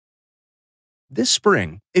This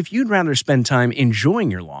spring, if you'd rather spend time enjoying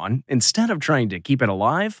your lawn instead of trying to keep it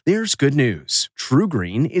alive, there's good news.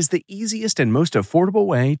 TruGreen is the easiest and most affordable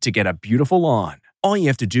way to get a beautiful lawn. All you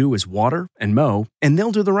have to do is water and mow, and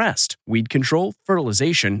they'll do the rest. Weed control,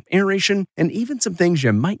 fertilization, aeration, and even some things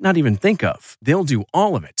you might not even think of. They'll do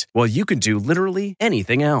all of it, while you can do literally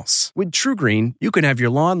anything else. With TruGreen, you can have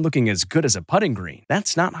your lawn looking as good as a putting green.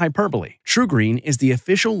 That's not hyperbole. TruGreen is the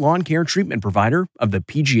official lawn care treatment provider of the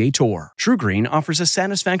PGA Tour. TruGreen offers a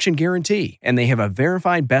satisfaction guarantee, and they have a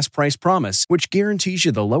verified best price promise, which guarantees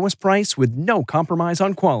you the lowest price with no compromise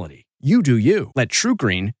on quality. You do you. Let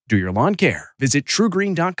TruGreen do your lawn care. Visit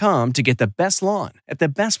TruGreen.com to get the best lawn at the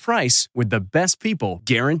best price with the best people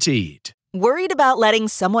guaranteed. Worried about letting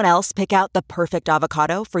someone else pick out the perfect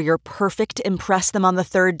avocado for your perfect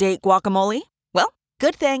impress-them-on-the-third-date guacamole? Well,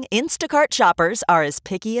 good thing Instacart shoppers are as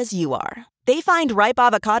picky as you are. They find ripe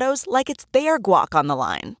avocados like it's their guac on the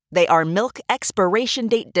line. They are milk expiration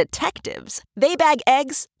date detectives. They bag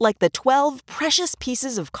eggs like the 12 precious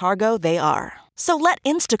pieces of cargo they are. So let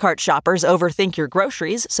Instacart shoppers overthink your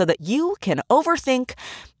groceries so that you can overthink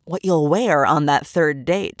what you'll wear on that third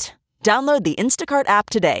date. Download the Instacart app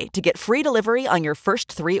today to get free delivery on your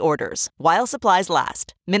first 3 orders, while supplies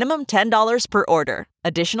last. Minimum $10 per order.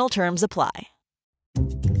 Additional terms apply.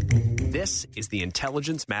 This is the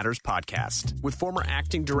Intelligence Matters Podcast with former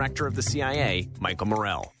acting director of the CIA, Michael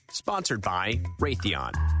Morell. Sponsored by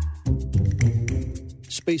Raytheon.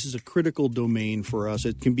 Space is a critical domain for us.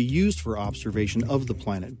 It can be used for observation of the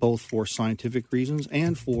planet, both for scientific reasons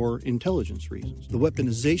and for intelligence reasons. The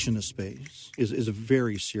weaponization of space is a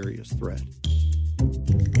very serious threat.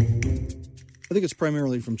 I think it's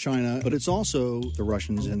primarily from China, but it's also the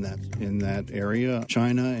Russians in that area.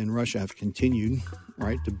 China and Russia have continued,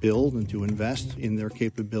 right, to build and to invest in their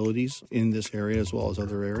capabilities in this area as well as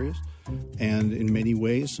other areas. And in many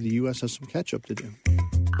ways, the U.S. has some catch-up to do.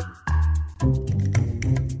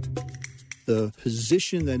 The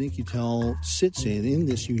position that In-Q-Tel sits in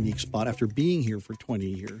this unique spot after being here for 20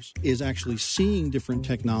 years is actually seeing different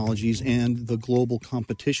technologies and the global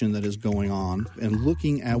competition that is going on and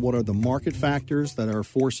looking at what are the market factors that are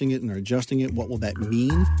forcing it and are adjusting it. What will that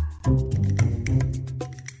mean?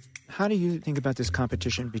 How do you think about this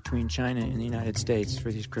competition between China and the United States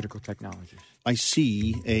for these critical technologies? I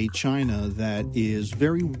see a China that is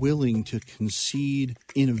very willing to concede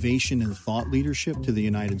innovation and thought leadership to the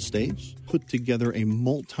United States, put together a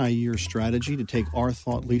multi-year strategy to take our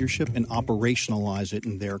thought leadership and operationalize it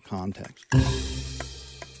in their context.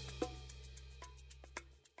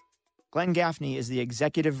 Glenn Gaffney is the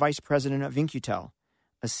executive vice president of In-Q-Tel,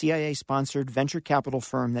 a CIA-sponsored venture capital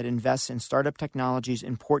firm that invests in startup technologies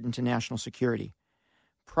important to national security.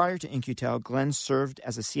 Prior to In-Q-Tel, Glenn served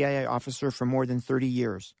as a CIA officer for more than 30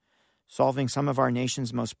 years, solving some of our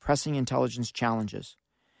nation's most pressing intelligence challenges.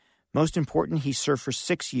 Most important, he served for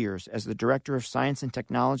 6 years as the Director of Science and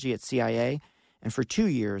Technology at CIA and for 2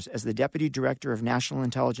 years as the Deputy Director of National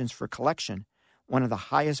Intelligence for Collection, one of the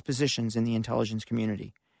highest positions in the intelligence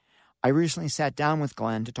community. I recently sat down with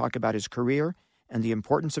Glenn to talk about his career and the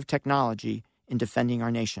importance of technology in defending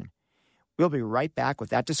our nation. We'll be right back with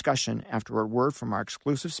that discussion after a word from our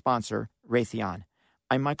exclusive sponsor, Raytheon.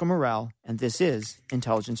 I'm Michael Morell, and this is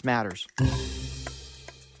Intelligence Matters.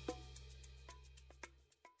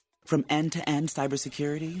 From end-to-end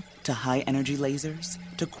cybersecurity to high-energy lasers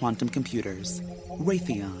to quantum computers,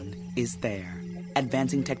 Raytheon is there,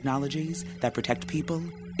 advancing technologies that protect people,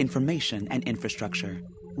 information, and infrastructure.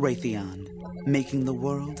 Raytheon, making the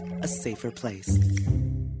world a safer place.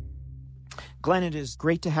 Glenn, it is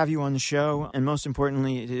great to have you on the show, and most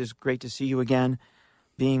importantly, it is great to see you again.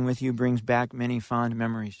 Being with you brings back many fond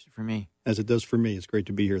memories for me. As it does for me. It's great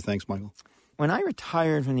to be here. Thanks, Michael. When I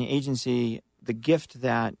retired from the agency, the gift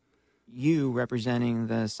that you, representing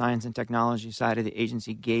the science and technology side of the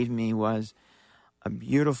agency, gave me was a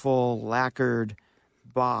beautiful lacquered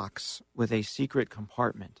box with a secret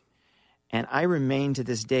compartment. And I remain to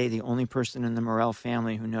this day the only person in the Morell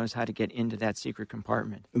family who knows how to get into that secret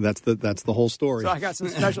compartment. That's the whole story. So I got some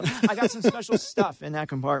special stuff in that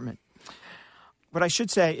compartment. What I should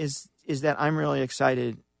say is that I'm really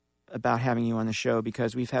excited about having you on the show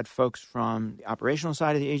because we've had folks from the operational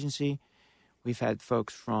side of the agency, we've had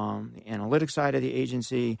folks from the analytics side of the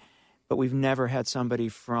agency, but we've never had somebody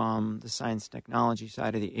from the science and technology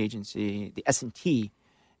side of the agency, the S&T,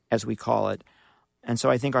 as we call it. And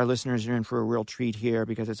so I think our listeners are in for a real treat here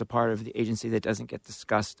because it's a part of the agency that doesn't get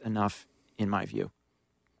discussed enough, in my view.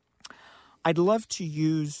 I'd love to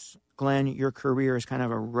use, Glenn, your career as kind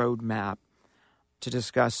of a roadmap to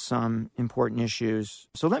discuss some important issues.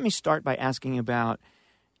 So let me start by asking about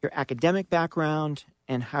your academic background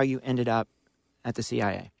and how you ended up at the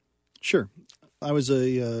CIA? Sure. I was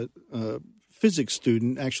a physics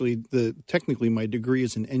student. Actually, technically my degree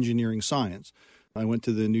is in engineering science. I went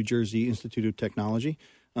to the New Jersey Institute of Technology.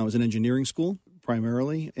 I was in engineering school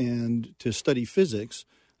primarily, and to study physics,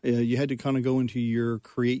 you had to kind of go into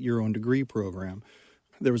create your own degree program.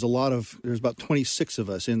 There's about 26 of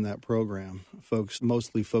us in that program, folks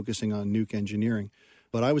mostly focusing on nuke engineering.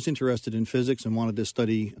 But I was interested in physics and wanted to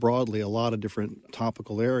study broadly a lot of different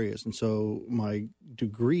topical areas. And so my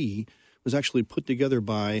degree was actually put together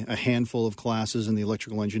by a handful of classes in the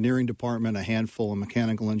electrical engineering department, a handful of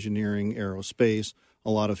mechanical engineering, aerospace,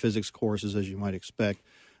 a lot of physics courses, as you might expect,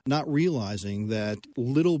 not realizing that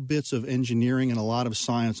little bits of engineering and a lot of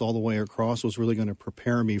science all the way across was really going to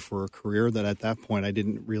prepare me for a career that at that point I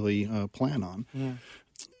didn't really plan on. Yeah.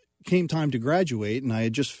 Came time to graduate, and I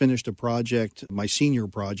had just finished a project. My senior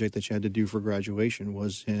project that you had to do for graduation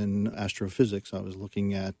was in astrophysics. I was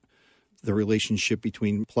looking at the relationship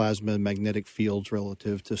between plasma and magnetic fields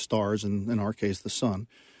relative to stars, and in our case, the sun.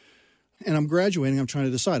 And I'm graduating. I'm trying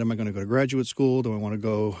to decide, am I going to go to graduate school? Do I want to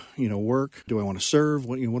go, work? Do I want to serve?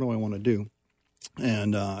 What do I want to do?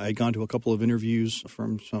 And I had gone to a couple of interviews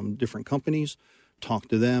from some different companies, talked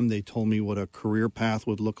to them. They told me what a career path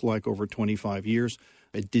would look like over 25 years.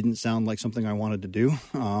 It didn't sound like something I wanted to do.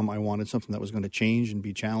 I wanted something that was going to change and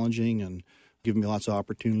be challenging and give me lots of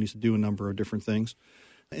opportunities to do a number of different things.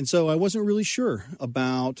 And so I wasn't really sure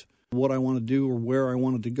about what I wanted to do or where I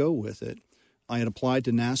wanted to go with it. I had applied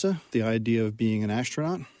to NASA, the idea of being an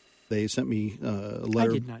astronaut. They sent me a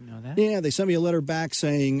letter. I did not know that. Yeah, they sent me a letter back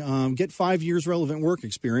saying, get 5 years relevant work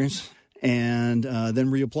experience and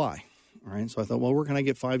then reapply. All right, so I thought, well, where can I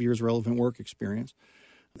get 5 years relevant work experience?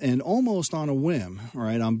 And almost on a whim, all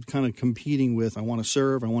right, I'm kind of competing with, I want to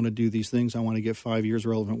serve, I want to do these things, I want to get 5 years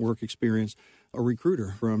relevant work experience. A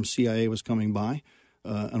recruiter from CIA was coming by,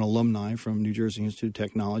 an alumni from New Jersey Institute of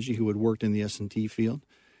Technology who had worked in the S&T field.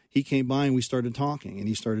 He came by and we started talking, and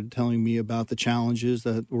he started telling me about the challenges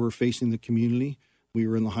that were facing the community. We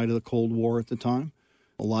were in the height of the Cold War at the time.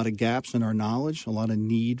 A lot of gaps in our knowledge, a lot of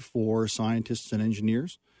need for scientists and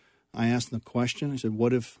engineers. I asked him the question, I said,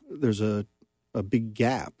 what if there's a big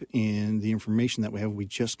gap in the information that we have? We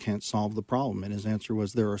just can't solve the problem. And his answer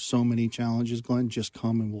was, there are so many challenges, Glenn, just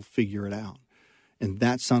come and we'll figure it out. And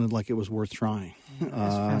that sounded like it was worth trying.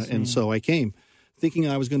 And so I came, thinking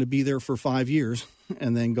I was going to be there for 5 years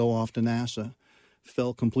and then go off to NASA.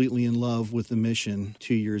 Fell completely in love with the mission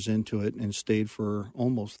 2 years into it and stayed for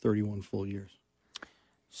almost 31 full years.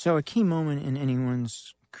 So a key moment in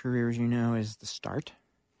anyone's career, as you know, is the start.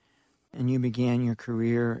 And you began your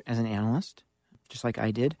career as an analyst, just like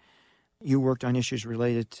I did. You worked on issues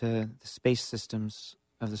related to the space systems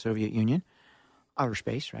of the Soviet Union, outer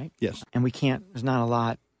space, right? Yes. And there's not a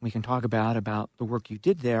lot we can talk about the work you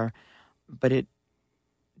did there, but it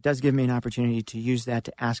does give me an opportunity to use that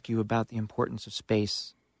to ask you about the importance of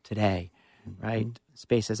space today, right? Mm-hmm.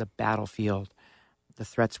 Space as a battlefield, the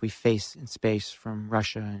threats we face in space from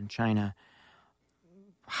Russia and China.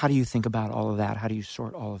 How do you think about all of that? How do you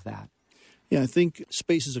sort all of that? Yeah, I think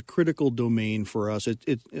space is a critical domain for us.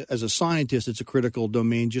 As a scientist, it's a critical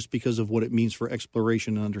domain just because of what it means for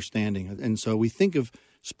exploration and understanding. And so we think of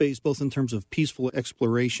space both in terms of peaceful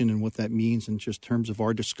exploration and what that means in just terms of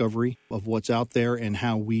our discovery of what's out there and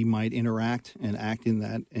how we might interact and act in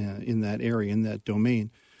that area, in that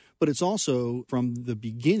domain. But it's also from the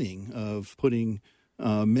beginning of putting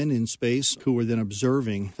men in space who are then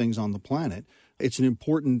observing things on the planet. It's an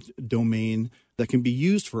important domain that can be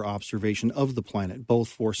used for observation of the planet, both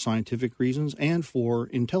for scientific reasons and for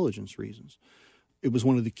intelligence reasons. It was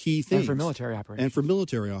one of the key things. And for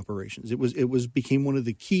military operations. It became one of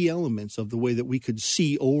the key elements of the way that we could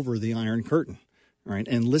see over the Iron Curtain, right,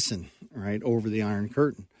 and listen, right, over the Iron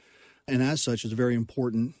Curtain. And as such, it's a very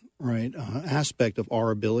important, right, aspect of our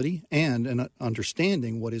ability and an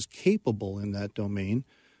understanding what is capable in that domain,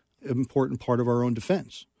 an important part of our own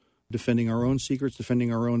defense. Defending our own secrets,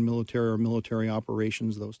 defending our own military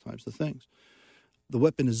operations, those types of things. The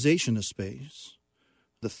weaponization of space,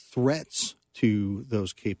 the threats to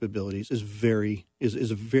those capabilities is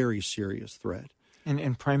a very serious threat.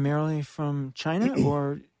 And primarily from China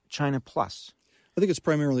or China plus? I think it's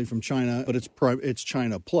primarily from China, but it's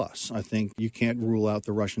China plus. I think you can't rule out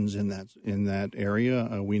the Russians in that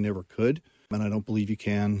area. We never could. And I don't believe you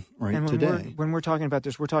can today. When we're talking about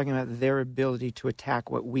this, we're talking about their ability to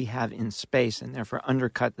attack what we have in space and therefore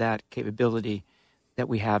undercut that capability that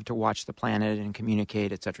we have to watch the planet and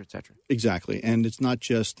communicate, et cetera, et cetera. Exactly. And it's not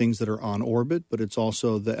just things that are on orbit, but it's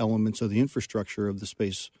also the elements of the infrastructure of the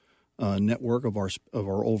space network of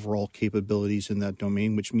our overall capabilities in that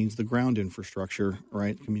domain, which means the ground infrastructure,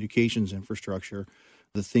 right, communications infrastructure,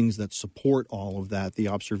 the things that support all of that, the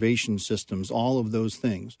observation systems, all of those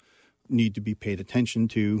things need to be paid attention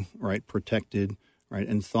to, right, protected, right,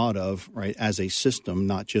 and thought of, right, as a system,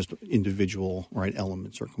 not just individual, right,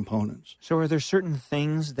 elements or components. So are there certain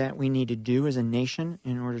things that we need to do as a nation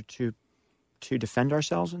in order to defend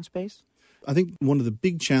ourselves in space? I think one of the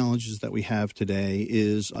big challenges that we have today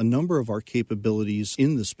is a number of our capabilities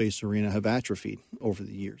in the space arena have atrophied over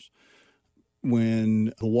the years.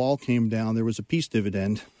 When the wall came down, there was a peace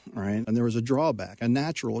dividend, right, and there was a drawback, a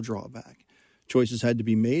natural drawback. Choices had to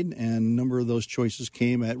be made, and a number of those choices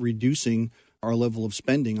came at reducing our level of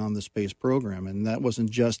spending on the space program. And that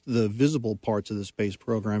wasn't just the visible parts of the space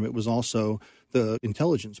program, it was also the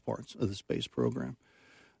intelligence parts of the space program.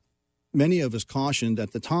 Many of us cautioned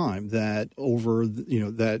at the time that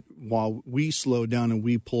that while we slowed down and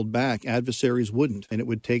we pulled back, adversaries wouldn't. And it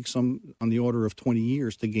would take some on the order of 20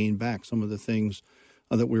 years to gain back some of the things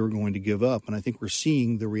that we were going to give up. And I think we're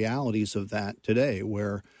seeing the realities of that today,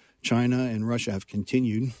 where China and Russia have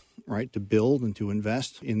continued, right, to build and to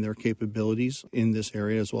invest in their capabilities in this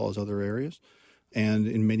area as well as other areas. And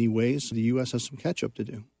in many ways, the U.S. has some catch-up to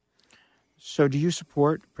do. So do you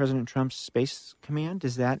support President Trump's Space Command?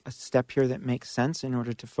 Is that a step here that makes sense in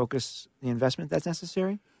order to focus the investment that's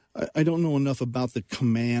necessary? I don't know enough about the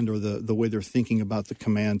command or the way they're thinking about the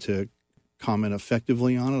command to comment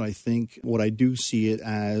effectively on it. I think what I do see it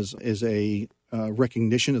as is a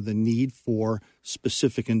recognition of the need for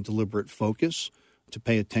specific and deliberate focus to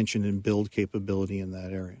pay attention and build capability in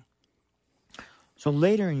that area. So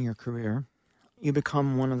later in your career, you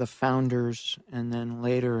become one of the founders and then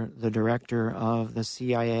later the director of the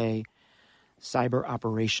CIA Cyber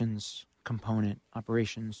Operations Component,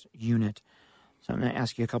 Operations Unit. So I'm going to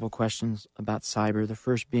ask you a couple questions about cyber. The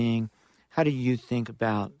first being, how do you think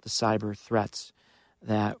about the cyber threats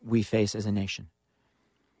that we face as a nation?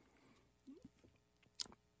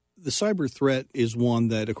 The cyber threat is one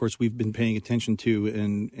that, of course, we've been paying attention to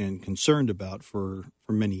and concerned about for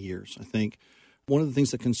many years. I think one of the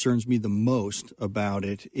things that concerns me the most about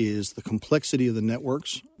it is the complexity of the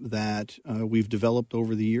networks that we've developed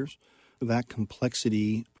over the years. That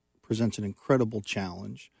complexity presents an incredible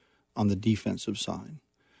challenge on the defensive side.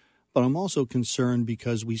 But I'm also concerned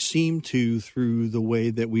because we seem to, through the way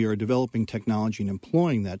that we are developing technology and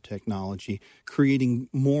employing that technology, creating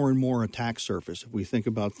more and more attack surface. If we think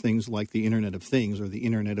about things like the Internet of Things or the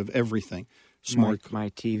Internet of Everything, my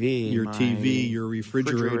TV, your TV, your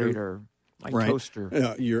refrigerator my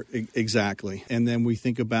toaster. Exactly. And then we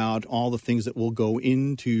think about all the things that will go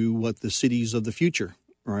into what the cities of the future,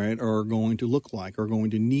 right, are going to look like, are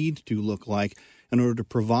going to need to look like in order to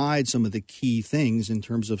provide some of the key things in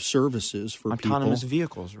terms of services for people. Autonomous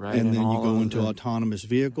vehicles, right? And then you go into autonomous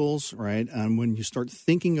vehicles, right? And when you start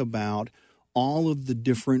thinking about all of the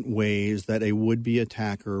different ways that a would-be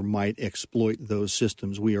attacker might exploit those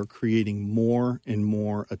systems, we are creating more and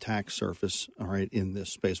more attack surface, all right, in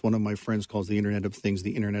this space. One of my friends calls the Internet of Things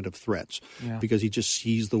the Internet of Threats, because he just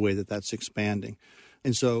sees the way that that's expanding.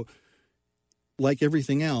 And so, like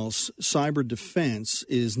everything else, cyber defense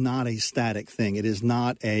is not a static thing. It is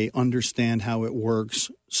not a understand how it works,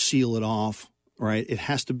 seal it off, right? It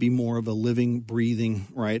has to be more of a living, breathing,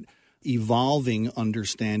 right, evolving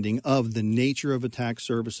understanding of the nature of attack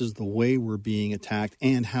services, the way we're being attacked,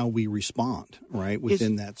 and how we respond, right,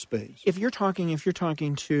 within that space. If you're talking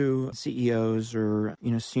to CEOs or,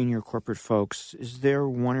 senior corporate folks, is there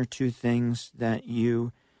one or two things that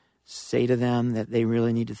you say to them that they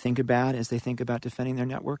really need to think about as they think about defending their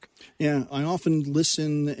network? Yeah, I often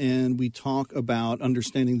listen and we talk about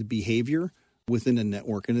understanding the behavior within a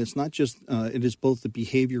network. And it's not just, it is both the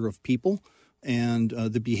behavior of people and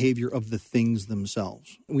the behavior of the things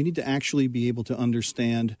themselves. We need to actually be able to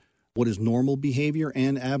understand what is normal behavior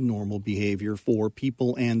and abnormal behavior for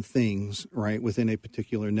people and things, right, within a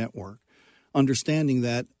particular network. Understanding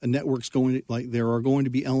that a network's there are going to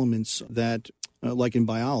be elements that, like in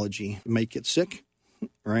biology, might get sick,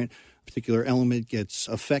 right? A particular element gets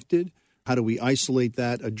affected. How do we isolate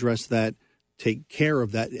that, address that, take care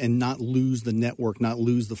of that, and not lose the network, not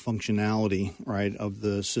lose the functionality, right, of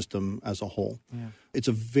the system as a whole? Yeah. It's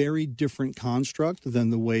a very different construct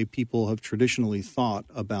than the way people have traditionally thought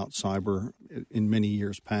about cyber in many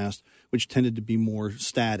years past, which tended to be more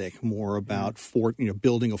static, more about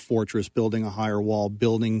building a fortress, building a higher wall,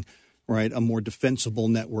 building, right, a more defensible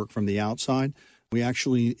network from the outside.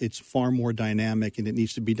 It's far more dynamic, and it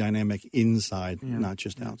needs to be dynamic inside, not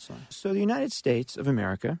just outside. So the United States of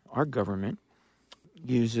America, our government,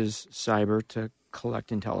 uses cyber to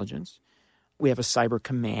collect intelligence. We have a cyber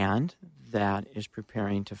command that is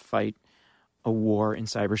preparing to fight a war in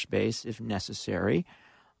cyberspace if necessary.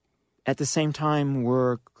 At the same time,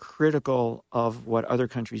 we're critical of what other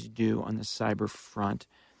countries do on the cyber front.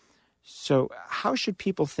 So how should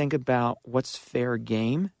people think about what's fair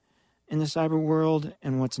game in the cyber world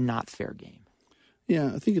and what's not fair game?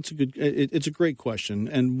 Yeah, I think it's a great question,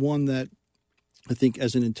 and one that I think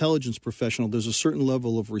as an intelligence professional, there's a certain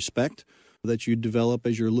level of respect that you develop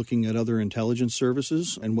as you're looking at other intelligence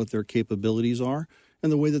services and what their capabilities are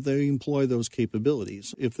and the way that they employ those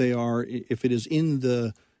capabilities. If it is in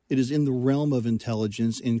the realm of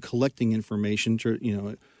intelligence in collecting information,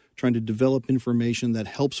 trying to develop information that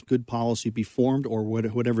helps good policy be formed or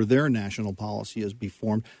whatever their national policy is be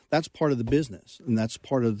formed, that's part of the business, and that's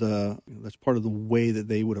part of the way that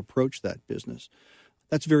they would approach that business.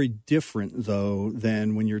 That's very different, though,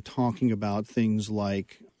 than when you're talking about things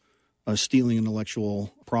like stealing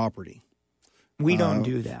intellectual property. We don't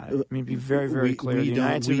do that. I mean, be very, very clear. The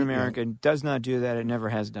United States of America does not do that. It never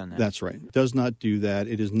has done that. That's right. It does not do that.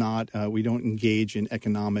 It is not. We don't engage in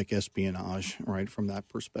economic espionage, right, from that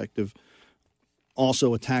perspective.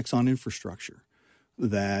 Also, attacks on infrastructure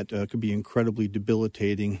that could be incredibly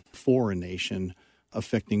debilitating for a nation,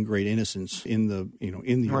 affecting great innocence in the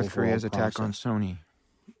North Korea's process. attack on Sony.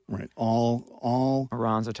 Right. All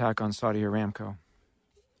Iran's attack on Saudi Aramco.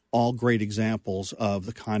 All great examples of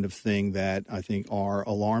the kind of thing that I think are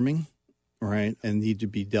alarming, right, and need to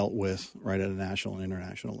be dealt with right at a national and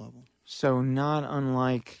international level. So not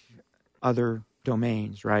unlike other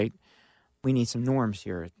domains, right? We need some norms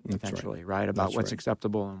here eventually, right? About what's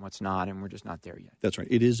acceptable and what's not, and we're just not there yet. That's right.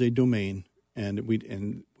 It is a domain, and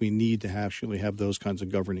we need to actually have those kinds of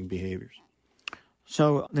governing behaviors.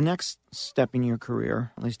 So the next step in your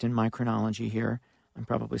career, at least in my chronology here, I'm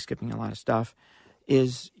probably skipping a lot of stuff,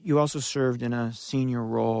 is you also served in a senior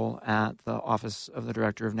role at the Office of the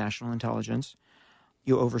Director of National Intelligence.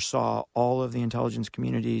 You oversaw all of the intelligence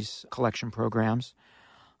community's collection programs.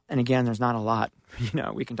 And again, there's not a lot,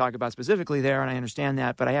 we can talk about specifically there, and I understand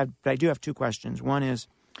that, but I do have two questions. One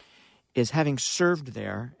is having served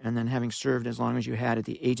there, and then having served as long as you had at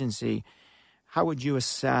the agency, how would you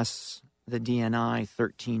assess the DNI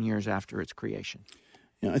 13 years after its creation?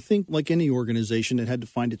 Yeah, I think like any organization, it had to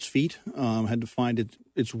find its feet, had to find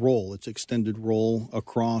its role, its extended role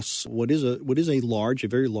across what is a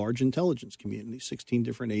very large intelligence community, 16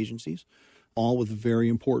 different agencies, all with very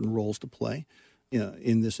important roles to play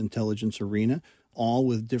in this intelligence arena, all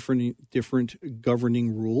with different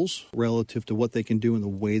governing rules relative to what they can do and the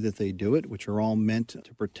way that they do it, which are all meant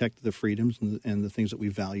to protect the freedoms and the things that we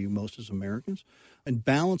value most as Americans. And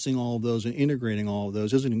balancing all of those and integrating all of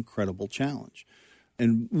those is an incredible challenge.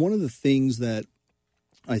 And one of the things that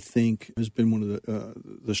I think has been one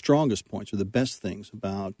of the strongest points or the best things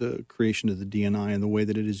about the creation of the DNI and the way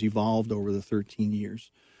that it has evolved over the 13 years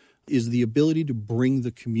is the ability to bring the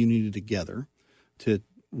community together to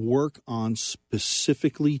work on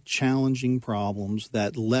specifically challenging problems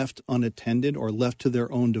that left unattended or left to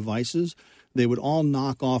their own devices, they would all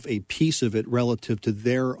knock off a piece of it relative to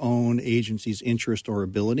their own agency's interest or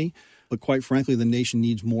ability. But quite frankly, the nation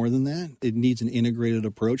needs more than that. It needs an integrated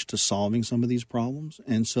approach to solving some of these problems.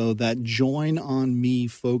 And so that join on me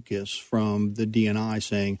focus from the DNI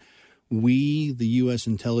saying, we, the U.S.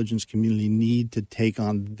 intelligence community, need to take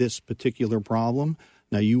on this particular problem.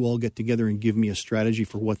 Now, you all get together and give me a strategy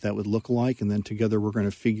for what that would look like, and then together we're going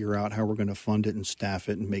to figure out how we're going to fund it and staff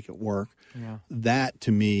it and make it work. Yeah. That,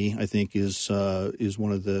 to me, I think is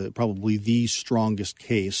one of probably the strongest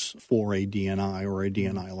case for a DNI or a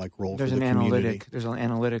DNI-like role for the community. There's an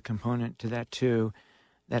analytic component to that, too,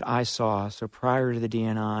 that I saw. So prior to the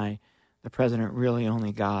DNI, the president really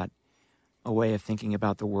only got a way of thinking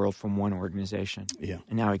about the world from one organization. Yeah.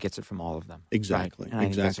 And now he gets it from all of them. Exactly. Right? And I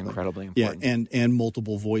think that's incredibly important. Yeah, and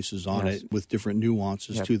multiple voices on it with different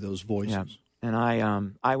nuances to those voices. Yep. And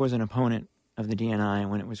I was an opponent of the DNI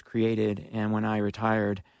when it was created, and when I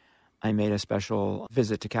retired, I made a special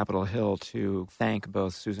visit to Capitol Hill to thank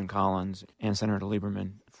both Susan Collins and Senator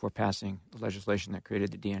Lieberman for passing the legislation that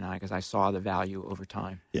created the DNI, because I saw the value over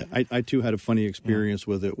time. Yeah, I too had a funny experience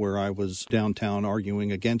with it where I was downtown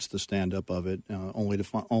arguing against the stand-up of it, only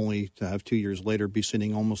to have 2 years later be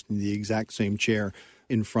sitting almost in the exact same chair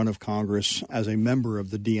in front of Congress as a member of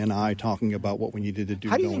the DNI talking about what we needed to do going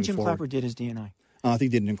forward. How do you think Jim Clapper did his DNI? I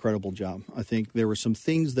think he did an incredible job. I think there were some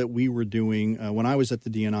things that we were doing. When I was at the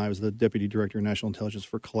DNI, I was the Deputy Director of National Intelligence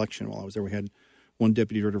for Collection. While I was there, we had one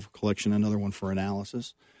Deputy Director for Collection, another one for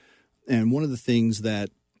Analysis. And one of the things that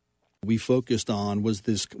we focused on was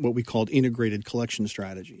this, what we called integrated collection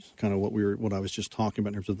strategies, kind of what I was just talking about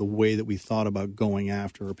in terms of the way that we thought about going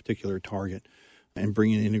after a particular target and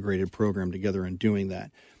bringing an integrated program together and doing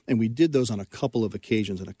that. And we did those on a couple of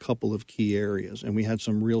occasions in a couple of key areas, and we had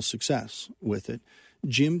some real success with it.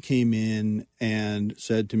 Jim came in and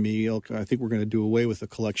said to me, okay, I think we're going to do away with the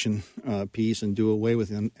collection piece and do away with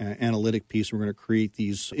an analytic piece. We're going to create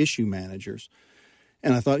these issue managers.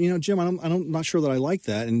 And I thought, Jim, I'm not sure that I like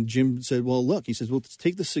that. And Jim said, well, look, he says, well, let's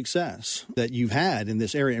take the success that you've had in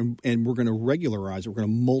this area and we're going to regularize it. We're going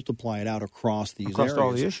to multiply it out across these areas. Across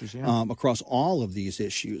all the issues, yeah. Across all of these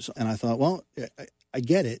issues. And I thought, well, I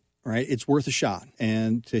get it, right? It's worth a shot.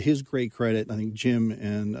 And to his great credit, I think Jim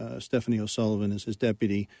and Stephanie O'Sullivan as his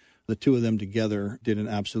deputy, the two of them together did an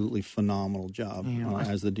absolutely phenomenal job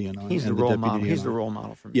as the DNI. He's the role model. He's the role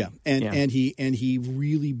model for me. Yeah, and he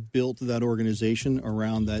really built that organization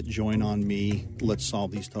around that join on me. Let's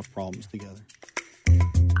solve these tough problems together.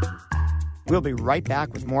 We'll be right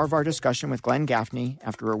back with more of our discussion with Glenn Gaffney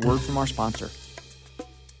after a word from our sponsor.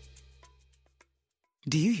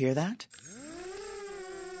 Do you hear that?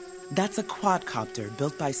 That's a quadcopter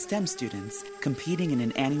built by STEM students competing in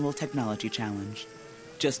an annual technology challenge.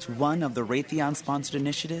 Just one of the Raytheon-sponsored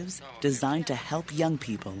initiatives designed to help young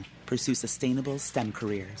people pursue sustainable STEM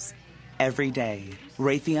careers. Every day,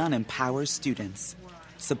 Raytheon empowers students,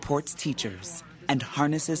 supports teachers, and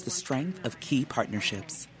harnesses the strength of key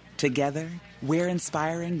partnerships. Together, we're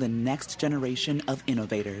inspiring the next generation of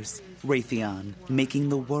innovators. Raytheon, making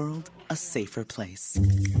the world a safer place.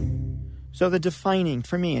 So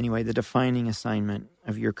for me anyway, the defining assignment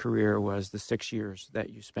of your career was the 6 years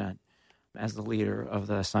that you spent as the leader of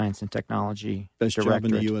the Science and Technology Best Directorate. job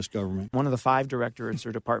in the U.S. government. One of the 5 directorates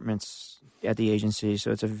or departments at the agency,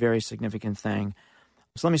 so it's a very significant thing.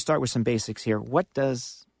 So let me start with some basics here. What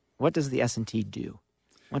does the S&T do?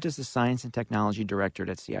 What does the Science and Technology Directorate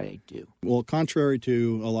at CIA do? Well, contrary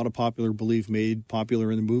to a lot of popular belief made popular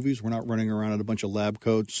in the movies, we're not running around in a bunch of lab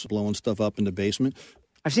coats blowing stuff up in the basement.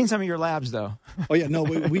 I've seen some of your labs, though. Oh, yeah. No,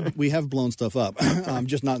 we have blown stuff up,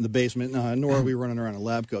 just not in the basement, nor are we running around in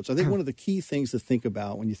lab coats. I think one of the key things to think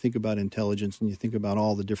about when you think about intelligence and you think about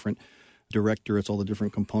all the different directorates, all the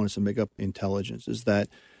different components that make up intelligence, is that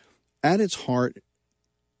at its heart,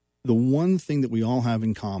 the one thing that we all have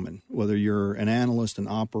in common, whether you're an analyst, an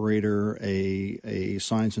operator, a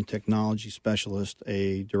science and technology specialist,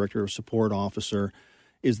 a director of support officer,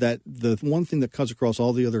 is that the one thing that cuts across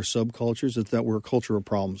all the other subcultures is that we're a culture of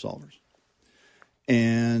problem solvers.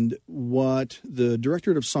 And what the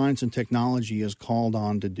Directorate of Science and Technology is called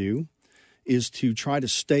on to do is to try to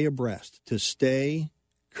stay abreast, to stay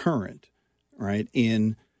current, right,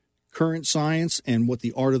 in current science and what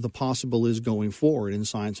the art of the possible is going forward in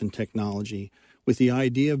science and technology, with the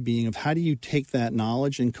idea of how do you take that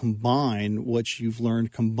knowledge and combine what you've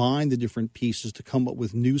learned, combine the different pieces to come up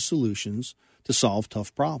with new solutions to solve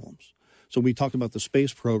tough problems. So we talked about the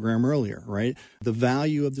space program earlier, right? The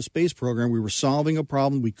value of the space program, we were solving a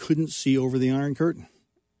problem we couldn't see over the Iron Curtain,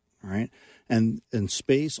 right? And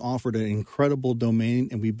space offered an incredible domain,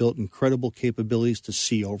 and we built incredible capabilities to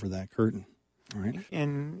see over that curtain, right?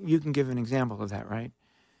 And you can give an example of that, right?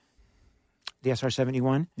 The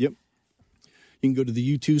SR-71? Yep. You can go to the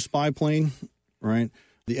U-2 spy plane, right?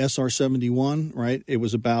 The SR-71, right? It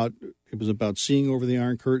was about seeing over the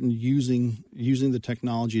Iron Curtain, using the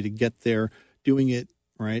technology to get there, doing it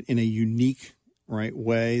right in a unique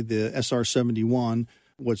way. The SR-71,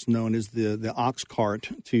 what's known as the ox cart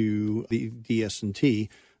to the DS&T,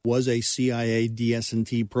 was a CIA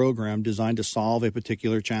DS&T program designed to solve a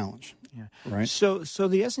particular challenge. Yeah. Right. So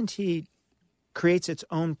the S&T creates its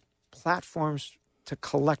own platforms to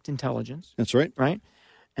collect intelligence. That's right. Right,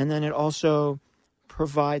 and then it also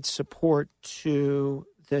provides support to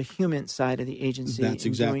the human side of the agency. That's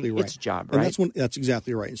exactly doing right. Its job, right? And that's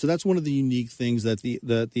exactly right. So that's one of the unique things that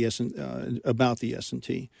about the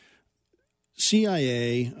S&T.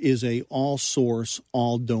 CIA is a all-source,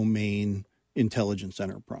 all-domain intelligence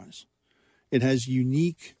enterprise. It has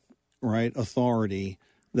unique authority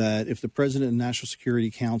that if the President and National Security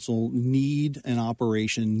Council need an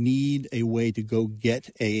operation, need a way to go get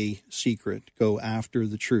a secret, go after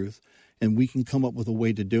the truth, and we can come up with a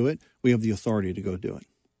way to do it, we have the authority to go do it.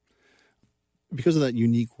 Because of that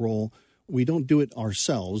unique role, we don't do it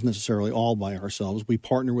ourselves, necessarily all by ourselves. We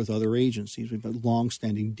partner with other agencies. We've had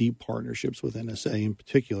long-standing, deep partnerships with NSA in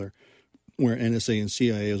particular, where NSA and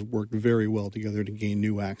CIA has worked very well together to gain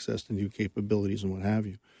new access to new capabilities and what have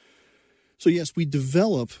you. So, yes, we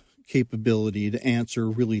develop capability to answer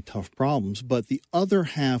really tough problems, but the other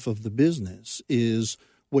half of the business is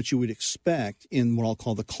what you would expect in what I'll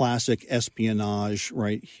call the classic espionage,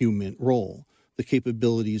 right, human role, the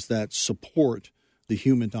capabilities that support the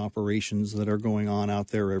human operations that are going on out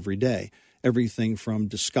there every day. Everything from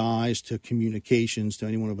disguise to communications to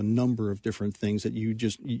any one of a number of different things that you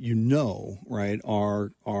just, right,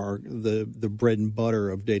 are the bread and butter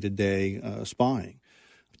of day-to-day spying,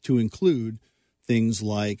 to include things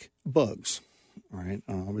like bugs, right?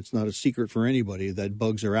 It's not a secret for anybody that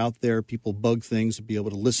bugs are out there. People bug things to be able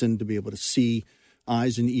to listen, to be able to see,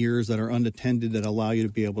 eyes and ears that are unattended that allow you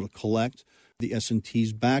to be able to collect. The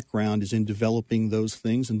S&T's background is in developing those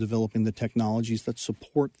things and developing the technologies that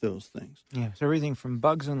support those things. Yeah, so everything from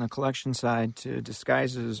bugs on the collection side to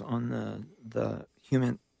disguises on the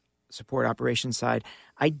human support operations side.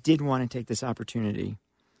 I did want to take this opportunity,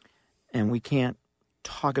 and we can't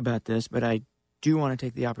talk about this, but I do want to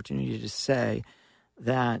take the opportunity to say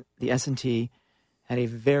that the S&T had a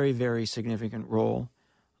very, very significant role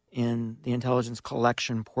in the intelligence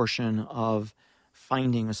collection portion of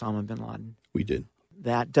finding Osama bin Laden. We did.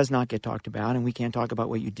 That does not get talked about, and we can't talk about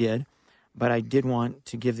what you did. But I did want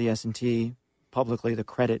to give the S&T publicly the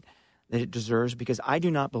credit that it deserves, because I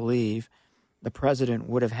do not believe the president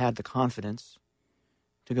would have had the confidence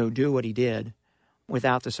to go do what he did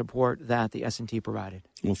without the support that the S&T provided.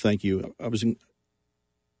 Well, thank you. I was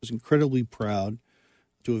incredibly proud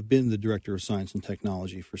to have been the director of science and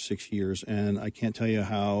technology for 6 years, and I can't tell you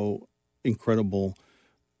how incredible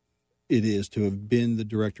it is to have been the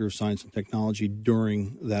director of science and technology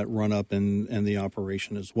during that run-up and the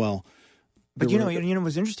operation as well. But what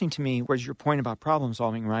was interesting to me was your point about problem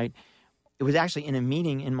solving, right? It was actually in a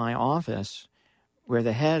meeting in my office where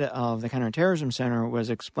the head of the Counterterrorism Center was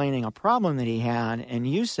explaining a problem that he had, and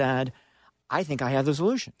you said, I think I have the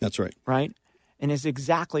solution. That's right. Right? And it's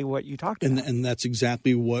exactly what you talked about. And that's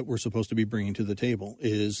exactly what we're supposed to be bringing to the table,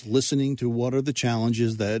 is listening to what are the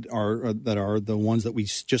challenges that are the ones that we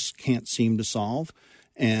just can't seem to solve.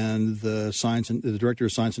 And the director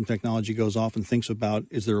of science and technology goes off and thinks about,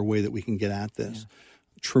 is there a way that we can get at this? Yeah.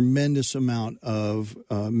 Tremendous amount of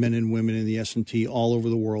men and women in the S&T all over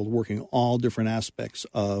the world working all different aspects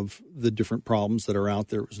of the different problems that are out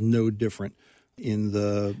there. It was no different in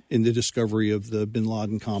the discovery of the bin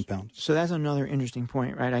Laden compound. So that's another interesting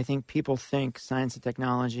point, right? I think people think science and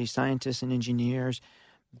technology, scientists and engineers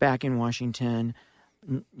back in Washington,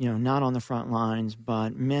 not on the front lines,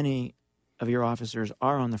 but many of your officers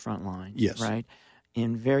are on the front lines, yes, right,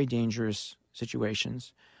 in very dangerous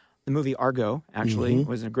situations. The movie Argo actually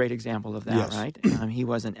was a great example of that, yes, right? He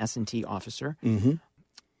was an S&T officer. Mm-hmm.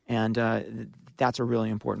 And that's a really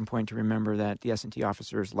important point to remember, that the S&T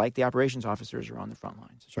officers, like the operations officers, are on the front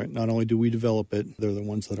lines. That's right. Not only do we develop it, they're the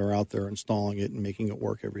ones that are out there installing it and making it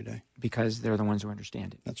work every day. Because they're the ones who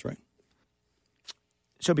understand it. That's right.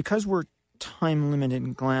 So because we're time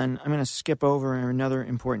limited, Glenn, I'm going to skip over another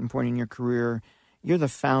important point in your career. You're the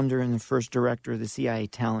founder and the first director of the CIA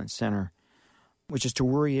Talent Center, which is to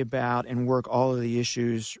worry about and work all of the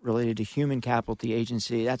issues related to human capital at the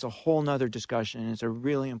agency. That's a whole nother discussion. It's a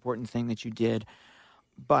really important thing that you did.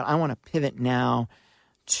 But I want to pivot now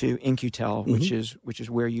to In-Q-Tel, which is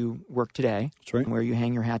where you work today. That's right. Where you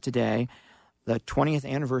hang your hat today. The 20th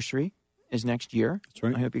anniversary is next year. That's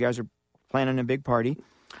right. I hope you guys are planning a big party.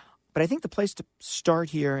 But I think the place to start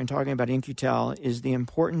here in talking about In-Q-Tel is the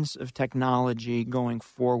importance of technology going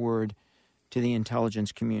forward to the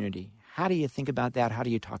intelligence community. How do you think about that? How do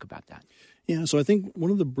you talk about that? Yeah, so I think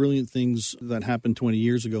one of the brilliant things that happened 20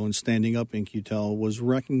 years ago in standing up In-Q-Tel was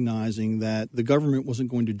recognizing that the government wasn't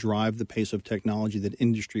going to drive the pace of technology, that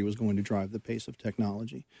industry was going to drive the pace of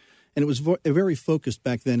technology. And it was very focused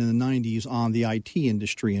back then in the 90s on the IT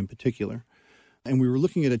industry in particular. And we were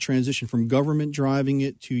looking at a transition from government driving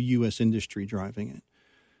it to U.S. industry driving it.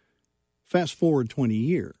 Fast forward 20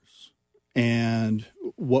 years. And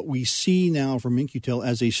what we see now from In-Q-Tel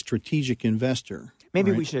as a strategic investor.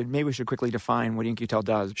 Maybe right? we should quickly define what In-Q-Tel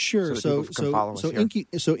does. Sure. So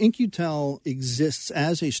In-Q-Tel exists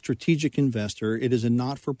as a strategic investor. It is a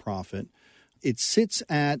not-for-profit. It sits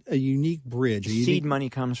at a unique bridge. Seed money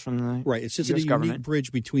comes from the right. It sits US at a government. Unique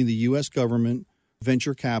bridge between the U.S. government,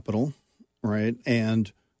 venture capital, right,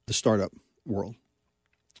 and the startup world.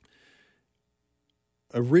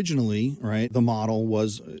 Originally, right, the model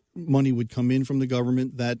was money would come in from the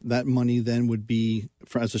government. That money then would be,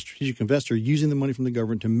 as a strategic investor, using the money from the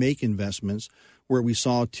government to make investments, where we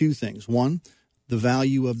saw two things. One, the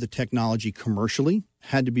value of the technology commercially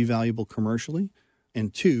had to be valuable commercially.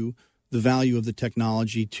 And two, the value of the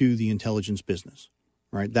technology to the intelligence business,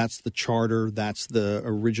 right? That's the charter. That's the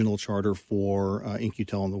original charter for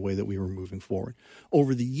In-Q-Tel and the way that we were moving forward.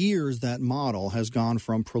 Over the years, that model has gone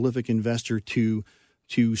from prolific investor to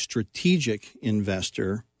to strategic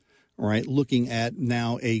investor, right, looking at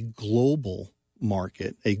now a global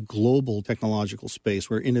market, a global technological space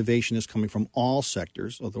where innovation is coming from all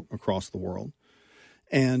sectors across the world,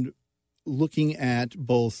 and looking at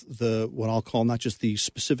both what I'll call not just the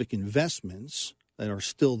specific investments that are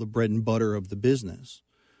still the bread and butter of the business.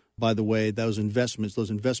 By the way, those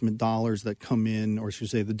investment dollars that come in, or should I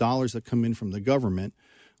say the dollars that come in from the government,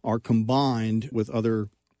 are combined with other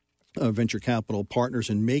venture capital partners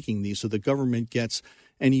in making these. So the government gets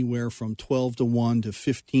anywhere from 12 to 1 to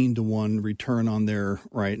 15 to 1 return on their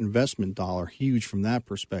investment dollar, huge from that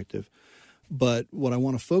perspective. But what I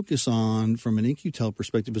want to focus on from an In-Q-Tel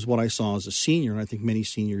perspective is what I saw as a senior, and I think many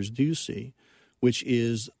seniors do see, which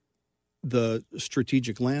is the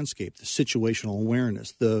strategic landscape, the situational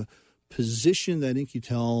awareness, the position that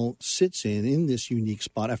In-Q-Tel sits in this unique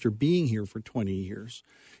spot after being here for 20 years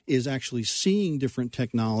is actually seeing different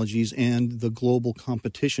technologies and the global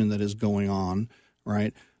competition that is going on,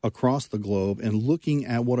 right, across the globe, and looking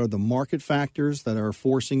at what are the market factors that are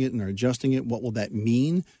forcing it and are adjusting it. What will that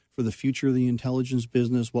mean for the future of the intelligence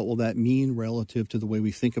business? What will that mean relative to the way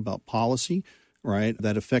we think about policy, right,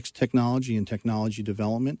 that affects technology and technology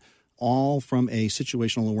development, all from a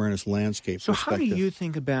situational awareness landscape So perspective.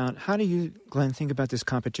 how do you, Glenn, think about this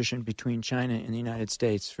competition between China and the United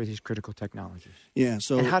States for these critical technologies? Yeah.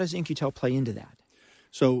 So, and how does In-Q-Tel play into that?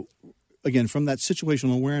 So, again, from that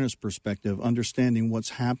situational awareness perspective, understanding what's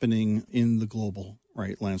happening in the global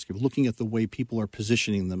landscape, looking at the way people are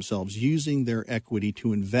positioning themselves, using their equity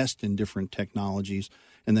to invest in different technologies,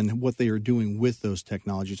 and then what they are doing with those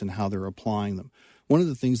technologies and how they're applying them. One of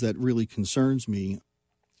the things that really concerns me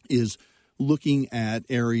is looking at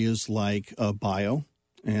areas like bio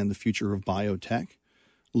and the future of biotech,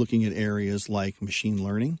 looking at areas like machine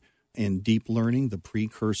learning and deep learning, the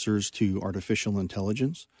precursors to artificial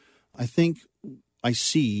intelligence. I think I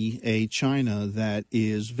see a China that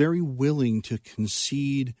is very willing to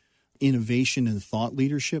concede innovation and thought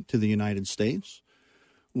leadership to the United States.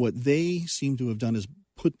 What they seem to have done is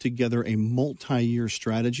put together a multi-year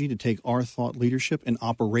strategy to take our thought leadership and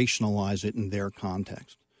operationalize it in their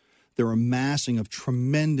context. They're amassing of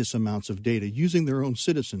tremendous amounts of data, using their own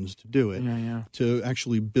citizens to do it, to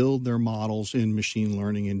actually build their models in machine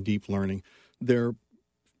learning and deep learning. Their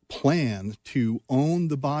plan to own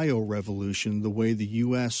the bio revolution the way the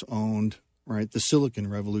U.S. owned, the Silicon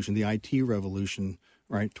Revolution, the IT revolution,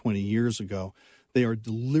 20 years ago. They are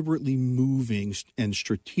deliberately moving and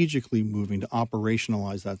strategically moving to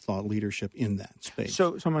operationalize that thought leadership in that space.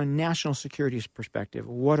 So from a national security perspective,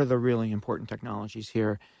 what are the really important technologies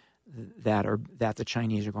here that the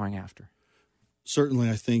Chinese are going after? Certainly,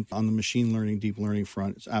 I think on the machine learning, deep learning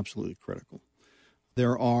front, it's absolutely critical.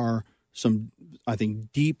 There are some, I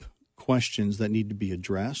think, deep questions that need to be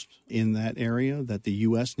addressed in that area that the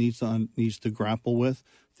U.S. needs to grapple with.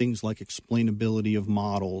 Things like explainability of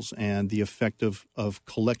models and the effect of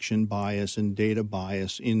collection bias and data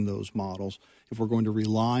bias in those models. If we're going to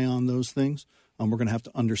rely on those things, we're going to have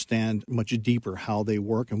to understand much deeper how they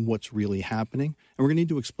work and what's really happening. And we're going to need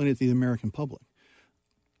to explain it to the American public,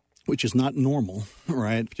 which is not normal,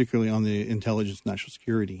 particularly on the intelligence, national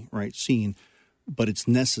security, scene. But it's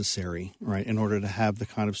necessary, in order to have the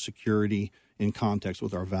kind of security in context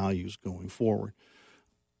with our values going forward.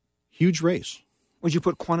 Huge race. Would you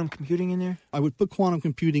put quantum computing in there? I would put quantum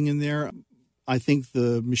computing in there. I think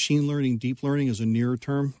the machine learning, deep learning is a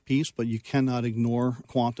near-term piece, but you cannot ignore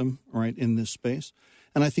quantum, in this space.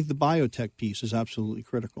 And I think the biotech piece is absolutely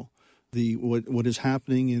critical. What is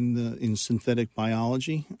happening in synthetic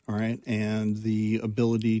biology, and the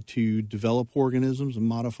ability to develop organisms and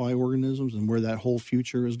modify organisms and where that whole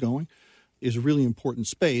future is going is a really important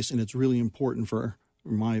space, and it's really important in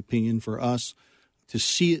my opinion, for us to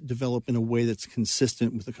see it develop in a way that's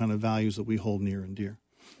consistent with the kind of values that we hold near and dear.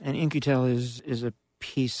 And In-Q-Tel is a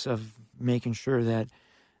piece of making sure that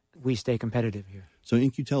we stay competitive here. So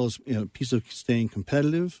In-Q-Tel is a piece of staying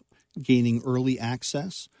competitive, gaining early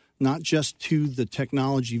access, not just to the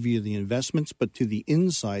technology via the investments, but to the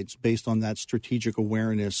insights based on that strategic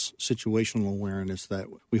awareness, situational awareness that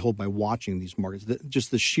we hold by watching these markets.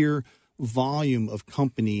 Just the sheer volume of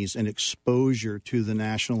companies and exposure to the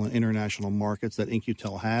national and international markets that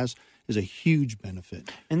In-Q-Tel has is a huge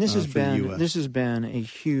benefit. And this has has been a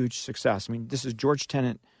huge success. I mean, this is George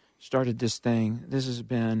Tenet started this thing. This has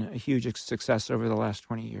been a huge success over the last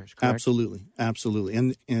 20 years, correct?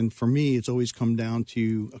 Absolutely. And for me, it's always come down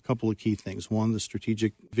to a couple of key things. One, the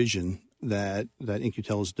strategic vision that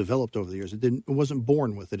In-Q-Tel has developed over the years. It wasn't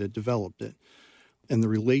born with it, it developed it. And the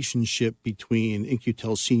relationship between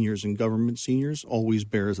In-Q-Tel seniors and government seniors always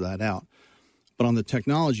bears that out. But on the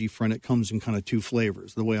technology front, it comes in kind of two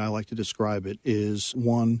flavors. The way I like to describe it is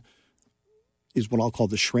one is what I'll call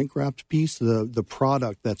the shrink-wrapped piece, the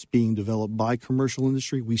product that's being developed by commercial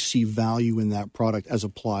industry. We see value in that product as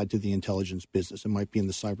applied to the intelligence business. It might be in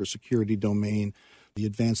the cybersecurity domain, the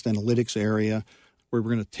advanced analytics area, where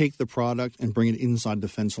we're going to take the product and bring it inside the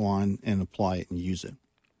fence line and apply it and use it.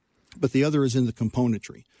 But the other is in the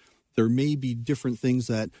componentry. There may be different things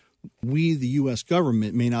that we, the U.S.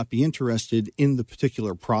 government, may not be interested in the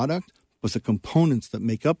particular product, but the components that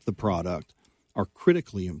make up the product are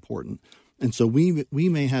critically important. And so we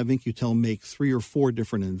may have In-Q-Tel make 3 or 4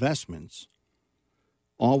 different investments,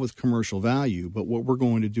 all with commercial value. But what we're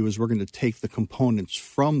going to do is we're going to take the components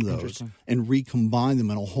from those and recombine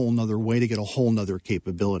them in a whole nother way to get a whole nother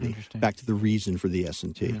capability. Back to the reason for the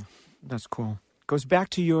S&T. Yeah, that's cool. Goes back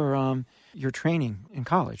to your training in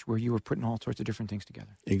college where you were putting all sorts of different things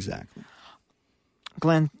together. Exactly.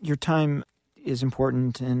 Glenn, your time is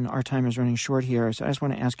important and our time is running short here. So I just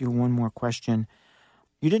want to ask you one more question.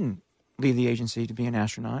 You didn't leave the agency to be an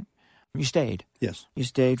astronaut. You stayed. Yes. You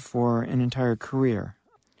stayed for an entire career.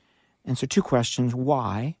 And so 2 questions.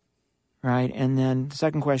 Why? Right? And then the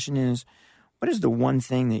second question is, what is the one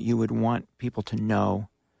thing that you would want people to know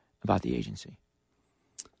about the agency?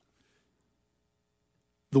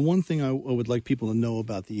 The one thing I would like people to know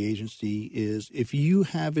about the agency is if you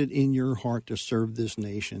have it in your heart to serve this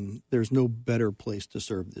nation, there's no better place to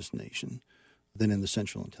serve this nation than in the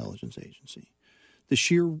Central Intelligence Agency. The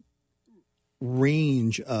sheer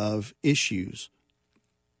range of issues,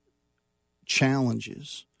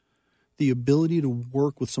 challenges, the ability to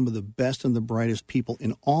work with some of the best and the brightest people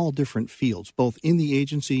in all different fields, both in the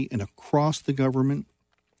agency and across the government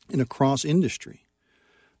and across industry,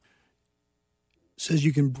 says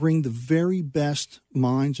you can bring the very best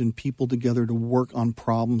minds and people together to work on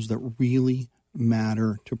problems that really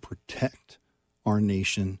matter to protect our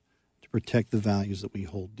nation, to protect the values that we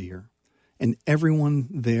hold dear. And everyone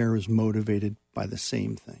there is motivated by the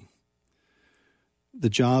same thing. The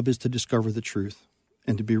job is to discover the truth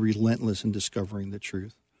and to be relentless in discovering the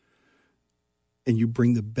truth. And you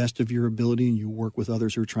bring the best of your ability and you work with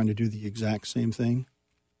others who are trying to do the exact same thing,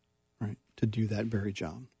 right, to do that very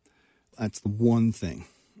job. That's the one thing,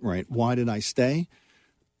 right? Why did I stay?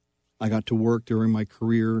 I got to work during my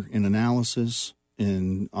career in analysis,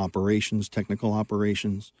 in operations, technical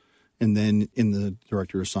operations, and then in the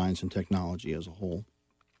Director of Science and Technology as a whole,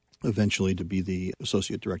 eventually to be the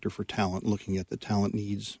Associate Director for Talent, looking at the talent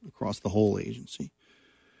needs across the whole agency.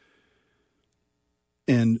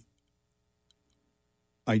 And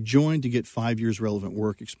I joined to get 5 years relevant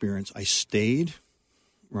work experience. I stayed,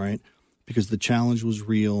 right, because the challenge was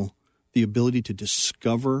real. The ability to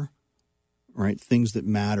discover, right, things that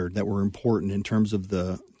mattered, that were important in terms of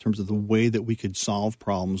the way that we could solve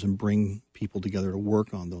problems and bring people together to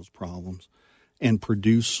work on those problems and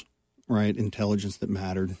produce, right, intelligence that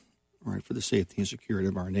mattered, right, for the safety and security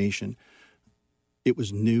of our nation. It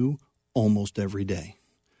was new almost every day.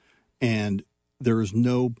 And there is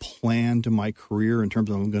no plan to my career in terms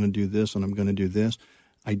of I'm going to do this and I'm going to do this.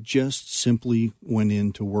 I just simply went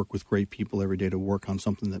in to work with great people every day to work on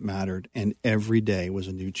something that mattered, and every day was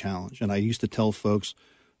a new challenge. And I used to tell folks,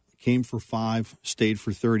 came for 5, stayed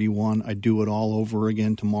for 31, I'd do it all over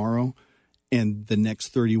again tomorrow, and the next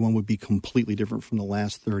 31 would be completely different from the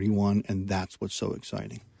last 31, and that's what's so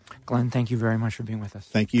exciting. Glenn, thank you very much for being with us.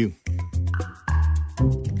 Thank you.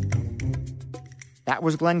 That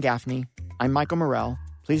was Glenn Gaffney. I'm Michael Morell.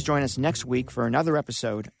 Please join us next week for another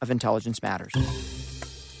episode of Intelligence Matters.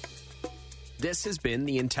 This has been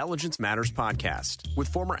the Intelligence Matters podcast with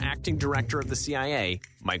former acting director of the CIA,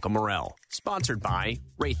 Michael Morell, sponsored by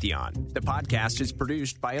Raytheon. The podcast is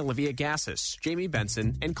produced by Olivia Gassis, Jamie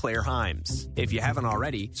Benson, and Claire Himes. If you haven't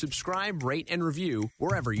already, subscribe, rate, and review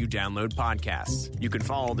wherever you download podcasts. You can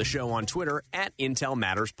follow the show on Twitter at Intel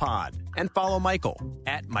Matters Pod and follow Michael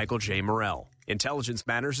at Michael J. Morell. Intelligence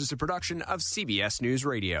Matters is a production of CBS News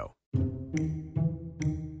Radio.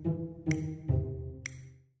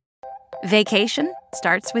 Vacation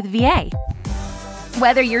starts with VA.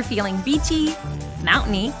 Whether you're feeling beachy,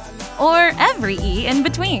 mountainy, or every E in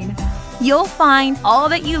between, you'll find all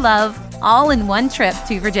that you love all in one trip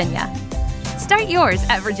to Virginia. Start yours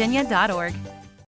at virginia.org.